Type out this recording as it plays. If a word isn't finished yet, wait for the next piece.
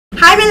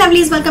Hi my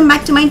lovelies, welcome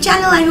back to my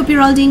channel. I hope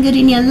you're all doing good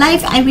in your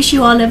life. I wish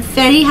you all a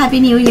very happy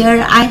new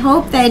year. I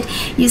hope that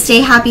you stay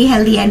happy,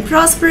 healthy and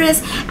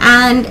prosperous.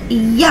 And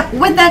yep,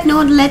 with that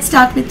note, let's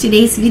start with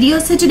today's video.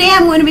 So today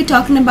I'm going to be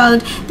talking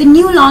about the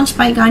new launch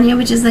by Garnier,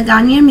 which is the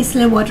Garnier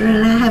Micellar water,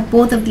 and I have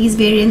both of these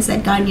variants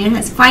that Garnier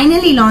has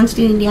finally launched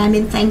in India. I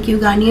mean, thank you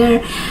Garnier.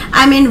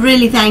 I mean,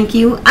 really thank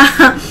you.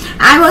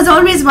 I was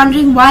always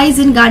wondering why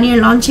isn't Garnier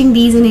launching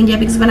these in India,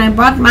 because when I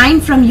bought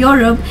mine from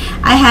Europe,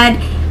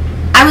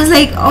 I was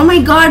like, oh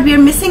my god, we are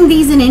missing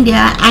these in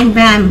India, and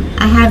bam,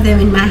 I have them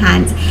in my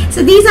hands.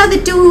 So these are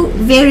the two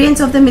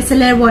variants of the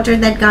micellar water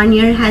that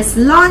Garnier has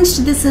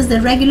launched. This is the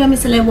regular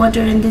micellar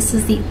water and this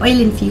is the oil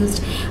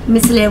infused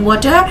micellar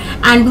water,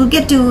 and we'll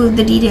get to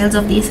the details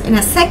of these in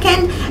a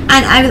second.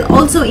 And I will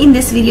also in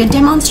this video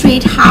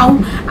demonstrate how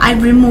I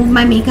remove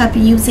my makeup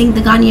using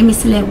the Garnier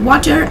micellar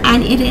water,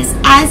 and it is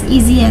as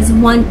easy as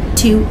 1,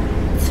 2,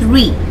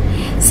 3.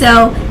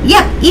 So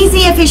yep,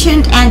 easy,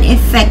 efficient and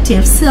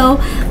effective. So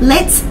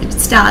let's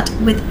start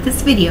with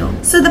this video.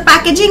 So the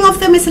packaging of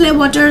the micellar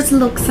waters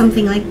looks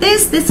something like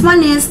this. This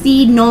one is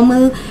the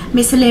normal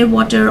micellar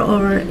water,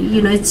 or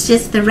it's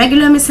just the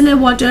regular micellar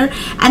water,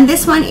 and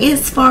this one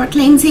is for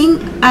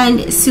cleansing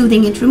and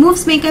soothing. It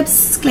removes makeup,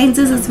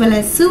 cleanses as well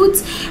as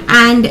soothes,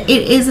 and it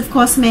is of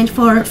course meant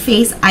for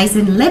face, eyes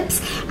and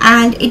lips,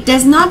 and it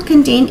does not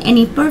contain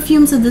any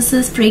perfume. So this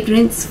is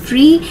fragrance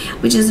free,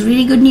 which is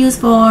really good news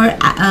for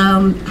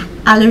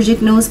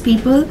allergic nose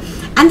people,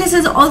 and this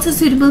is also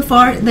suitable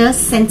for the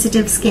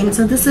sensitive skin.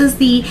 So this is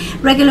the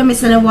regular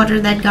micellar water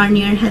that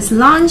Garnier has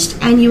launched,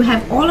 and you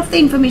have all of the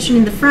information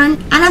in the front,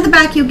 and at the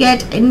back you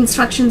get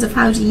instructions of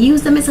how to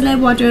use the micellar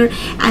water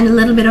and a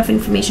little bit of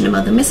information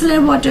about the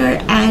micellar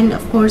water, and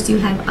of course you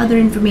have other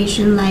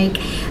information like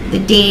the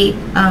day,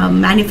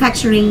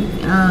 manufacturing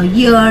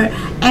year,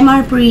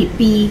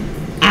 MRP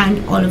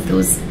and all of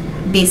those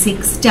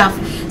basic stuff.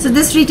 So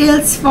this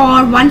retails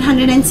for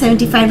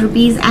 175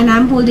 rupees, and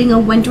I'm holding a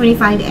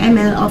 125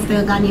 ml of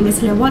the Garnier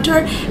micellar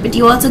water, but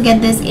you also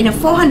get this in a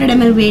 400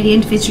 ml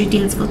variant which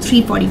retails for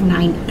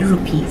 349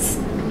 rupees.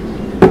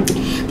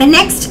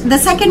 The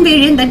second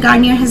variant that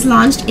Garnier has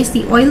launched is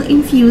the oil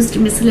infused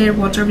micellar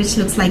water, which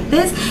looks like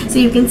this. So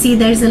you can see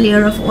there's a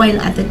layer of oil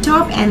at the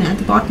top, and at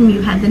the bottom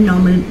you have the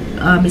normal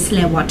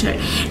micellar water.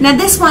 Now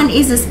this one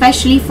is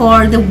especially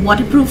for the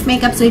waterproof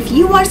makeup. So if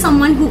you are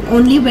someone who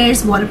only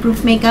wears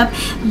waterproof makeup,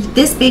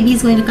 this baby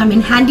is going to come in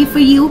handy for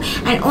you.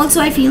 And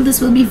also I feel this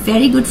will be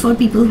very good for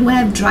people who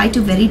have dry to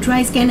very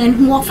dry skin and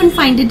who often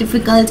find it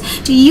difficult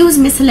to use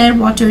micellar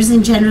waters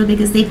in general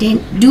because they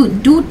tend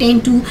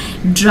to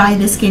dry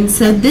the skin.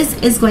 So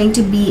this is going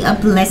to be a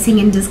blessing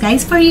in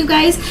disguise for you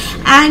guys,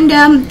 and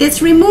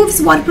this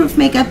removes waterproof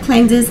makeup,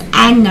 cleanses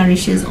and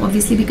nourishes,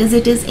 obviously because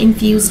it is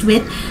infused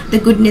with the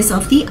goodness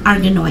of the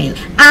argan oil.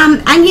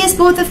 And yes,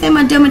 both of them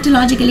are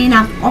dermatologically and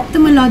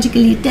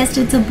ophthalmologically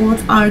tested, so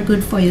both are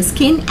good for your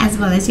skin as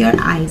well as your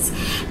eyes.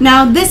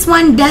 Now this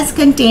one does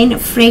contain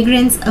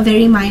fragrance, a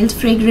very mild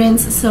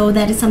fragrance, so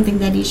that is something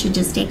that you should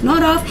just take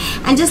note of.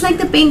 And just like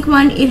the pink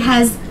one, it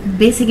has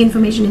basic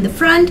information in the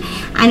front,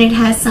 and it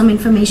has some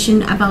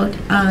information about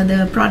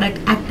the product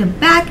at the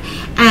back,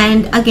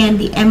 and again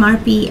the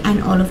MRP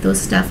and all of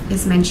those stuff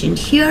is mentioned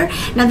here.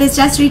 Now this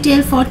does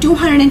retail for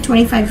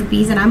 225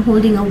 rupees, and I'm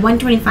holding a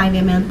 125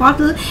 ml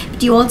bottle,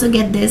 but you also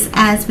get this,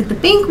 as with the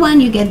pink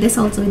one, you get this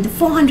also in the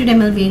 400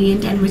 ml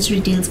variant, and which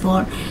retails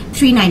for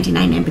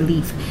 399 I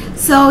believe.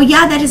 So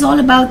yeah, that is all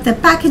about the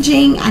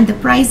packaging and the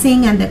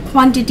pricing and the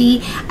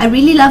quantity. I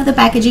really love the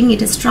packaging.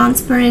 It is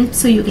transparent,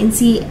 so you can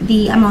see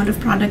the amount of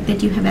product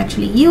that you have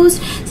actually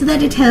used, so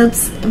that it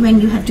helps when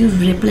you have to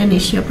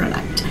replenish your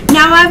product.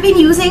 Now I've been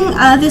using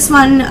this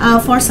one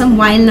for some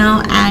while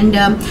now, and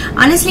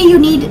honestly you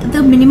need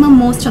the minimum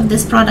most of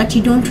this product.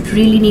 You don't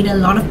really need a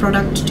lot of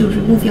product to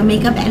remove your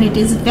makeup, and it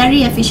is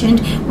very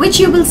efficient, which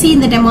you will see in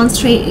the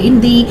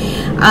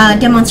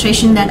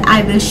demonstration that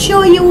I will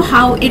show you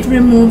how it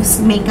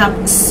removes makeup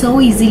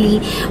so easily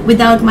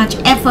without much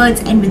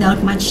effort and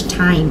without much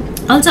time.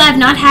 Also, I've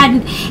not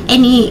had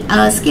any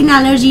skin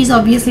allergies,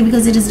 obviously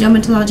because it is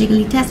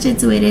dermatologically tested,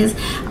 so it is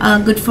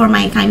good for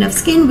my kind of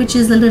skin, which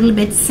is a little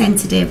bit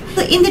sensitive.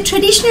 So in the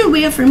traditional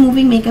way of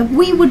removing makeup,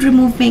 we would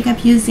remove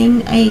makeup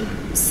using a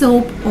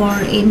soap or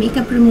a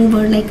makeup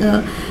remover like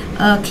a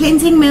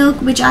cleansing milk,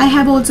 which I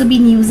have also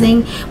been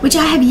using, which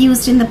I have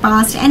used in the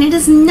past, and it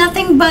is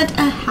nothing but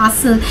a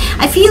hassle.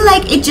 I feel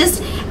like it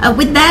just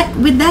with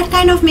that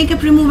kind of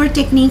makeup remover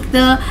technique,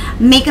 the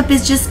makeup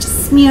is just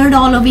smeared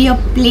all over your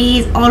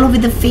place, all over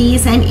the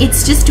face, and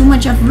it's just too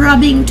much of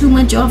rubbing, too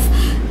much of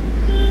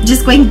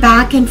just going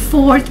back and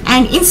forth,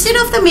 and instead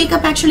of the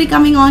makeup actually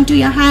coming onto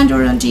your hand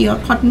or onto your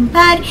cotton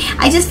pad,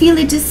 I just feel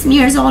it just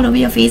smears all over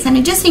your face, and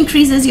it just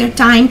increases your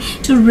time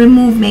to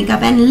remove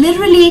makeup, and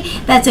literally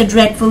that's a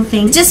dreadful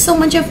thing. Just so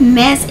much of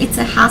mess, it's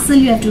a hassle.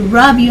 You have to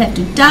rub, you have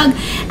to tug,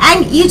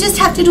 and you just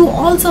have to do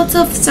all sorts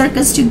of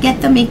circus to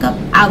get the makeup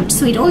out.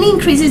 So it only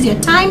increases your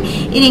time,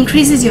 it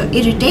increases your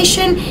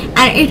irritation,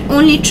 and it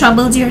only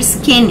troubles your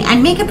skin,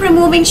 and makeup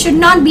removing should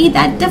not be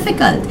that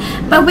difficult.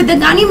 But with the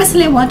Garnier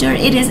micellar water,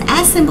 it is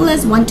as simple simple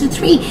as 1, 2,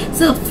 3.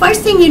 So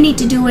first thing you need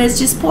to do is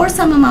just pour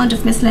some amount of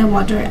micellar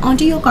water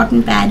onto your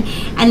cotton pad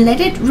and let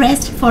it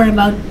rest for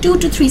about 2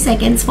 to 3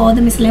 seconds for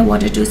the micellar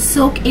water to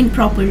soak in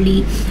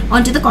properly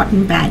onto the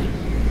cotton pad.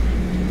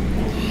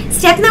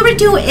 Step number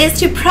 2 is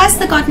to press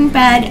the cotton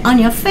pad on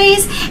your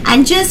face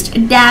and just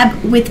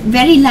dab with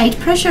very light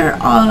pressure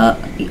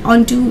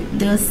onto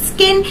the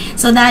skin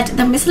so that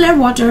the micellar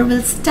water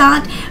will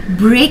start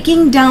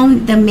breaking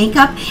down the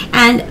makeup.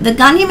 And the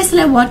Garnier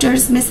micellar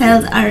water's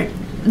micelles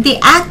they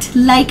act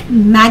like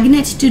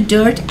magnet to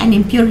dirt and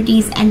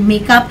impurities and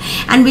makeup,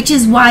 and which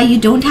is why you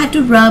don't have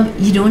to rub,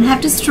 you don't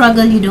have to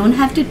struggle, you don't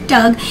have to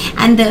tug,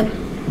 and the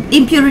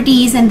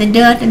impurities and the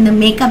dirt and the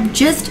makeup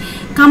just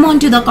come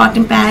onto the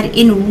cotton pad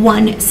in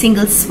one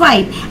single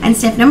swipe. And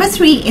step number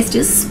 3 is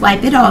to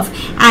swipe it off,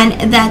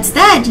 and that's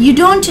that. You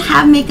don't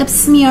have makeup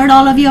smeared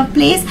all over your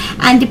place,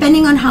 and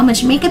depending on how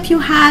much makeup you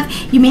have,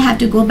 you may have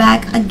to go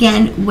back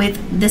again with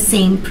the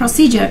same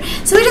procedure.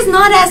 So it is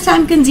not as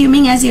time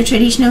consuming as your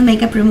traditional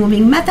makeup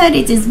removing method.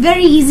 It is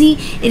very easy,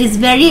 it is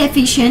very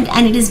efficient,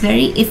 and it is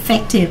very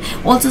effective.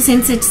 Also,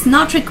 since it's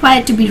not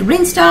required to be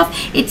rinsed off,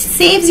 it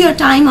saves your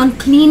time on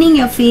cleaning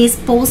your face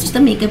post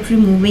the makeup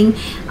removing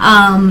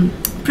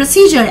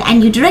procedure,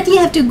 and you directly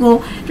have to go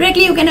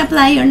directly. You can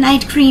apply your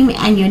night cream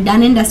and you're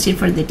done and dusted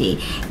for the day.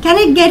 Can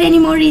it get any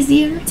more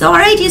easier? So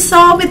alright, you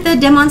saw with the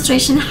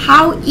demonstration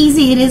how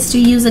easy it is to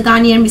use a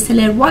Garnier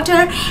micellar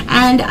water,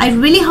 and I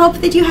really hope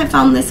that you have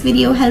found this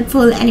video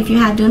helpful. And if you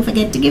have, don't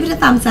forget to give it a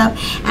thumbs up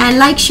and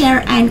like,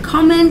 share and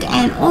comment,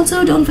 and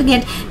also don't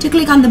forget to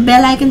click on the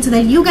bell icon so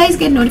that you guys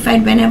get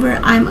notified whenever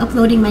I'm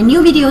uploading my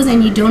new videos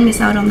and you don't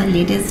miss out on the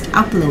latest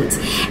uploads.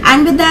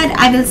 And with that,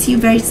 I will see you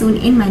very soon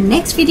in my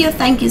next video.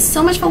 Thank you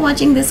so much for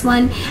watching this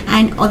one,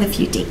 and all of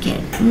you take care.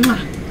 Mwah.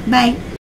 Bye.